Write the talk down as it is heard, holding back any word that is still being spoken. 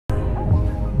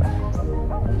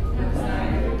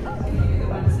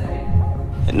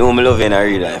I know me love you in a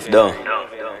real life, though.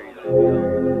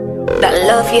 That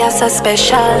love you so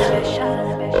special,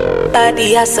 body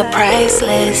you so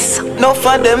priceless. No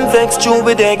for them vex you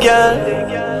with a girl.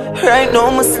 Right now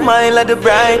my smile at the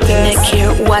brightest. Make here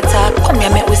water, come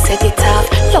here make we set it off.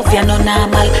 Love you no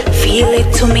normal, feel it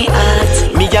to me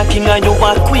heart. Me a king and you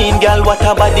a queen, girl, what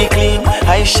a body clean.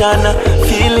 I shana,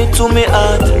 feel it to me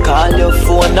heart. Call your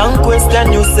phone and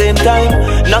question you same time.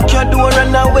 Knock your door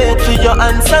and I wait for you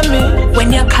answer me.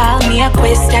 When you call me a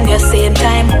question you same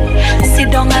time.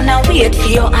 Sit down and I wait for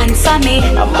you answer me.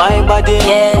 My body,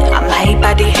 yeah, my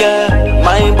body, yeah,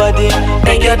 my body.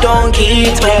 Beg you don't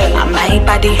get well. My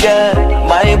body, yeah,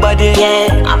 my body,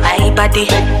 yeah, my body.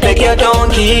 Beg you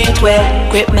don't get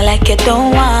well. Grip me like you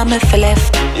don't want me for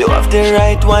left. You have the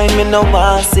right wine, me no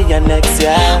want see you next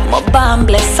year. My bomb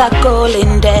bless a goal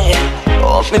in there.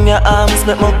 Open your arms,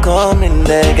 make me come in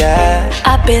there, girl.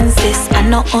 Happens this, I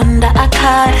know under a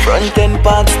card. Front end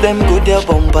parts, them good, your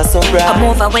bumper so bright. Come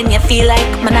over when you feel like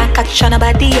man I catch on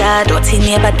about the yard. Don't in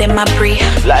neighbor them a pray.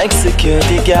 Like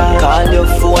security guard. Call your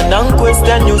phone and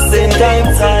question you same time.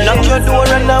 Knock your door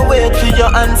and I wait for you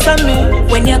answer me.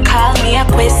 When you call me a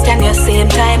question you same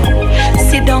time.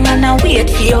 Sit down and I wait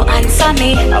for you answer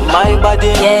me. My body,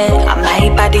 yeah, my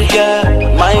body,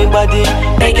 yeah, my body.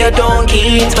 Beg you don't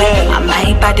get well.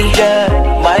 My body, yeah,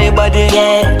 my body,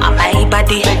 yeah, my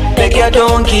body. Beg you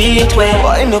don't get well.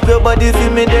 Wind up your body for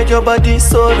me, that your body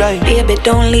so right. Baby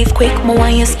don't leave quick, more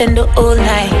when you spend the whole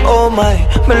night. Oh my,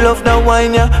 me love that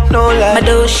wine, ya, no lie. My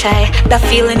do shy, that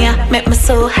feeling ya make me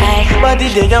so high.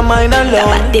 Body day your mind alone.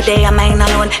 That body day your mind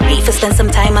alone. Need to spend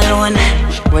some time alone.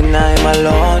 When I'm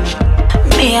alone,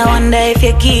 me I wonder if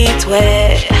you get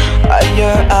wet. Are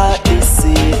your heart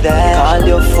see that? Call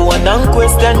your phone and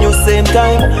question you same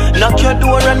time. Knock your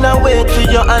door and I wait for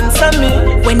you answer me.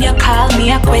 When you call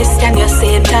me a question you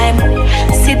same time.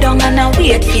 Sit down and I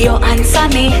wait for you answer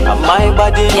me. My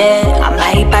body, yeah,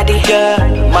 my body, yeah,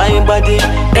 my body.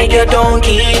 Beg you don't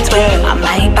get well.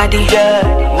 My body, yeah,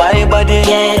 my body,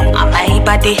 yeah, my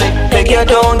body. Beg you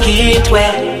don't get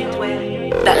well.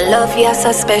 That love you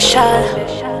so special,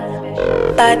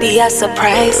 body you so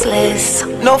priceless.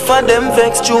 No for them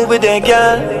vex you with a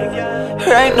girl.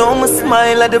 Right now my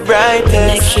smile at the brightest.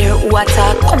 Make here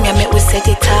water, come here make we set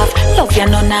it off. Love you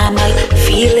no normal,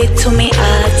 feel it to me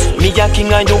heart. Me a king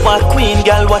and you a queen,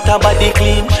 girl, what a body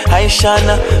clean. I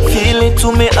shana, feel it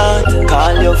to me heart.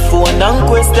 Call your phone and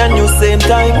question you same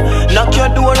time. Knock your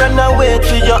door and I wait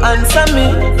for you answer me.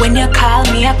 When you call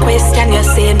me a question you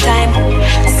same time.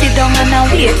 Sit down and I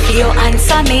wait for you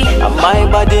answer me. My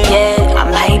body, yeah,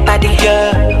 my body, yeah,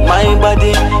 my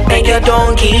body. Beg you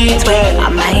don't get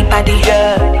well. My body,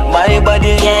 yeah, my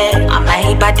body, yeah,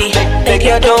 my body. Beg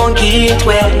you don't get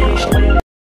well.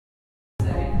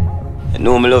 I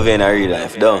know me love you in a real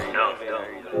life, though.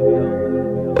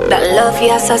 That love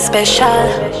you so special,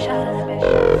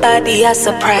 body you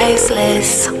so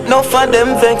priceless. No for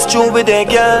them vex you with a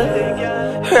girl.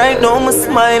 Right now my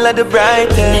smile at the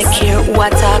brightest. Make here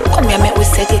water, come here make we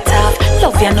set it off.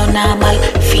 Love you no normal,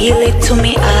 feel it to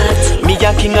me heart. Me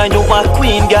a king and you a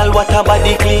queen, girl, what a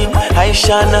body clean. I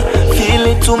shana, feel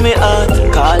it to me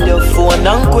heart. Call your phone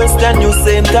and question you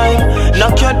same time.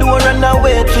 Knock your door and I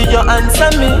wait for you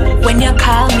answer me. When you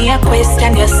call me a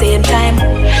question you same time.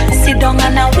 Sit down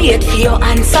and I wait for you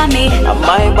answer me.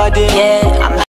 My body, yeah,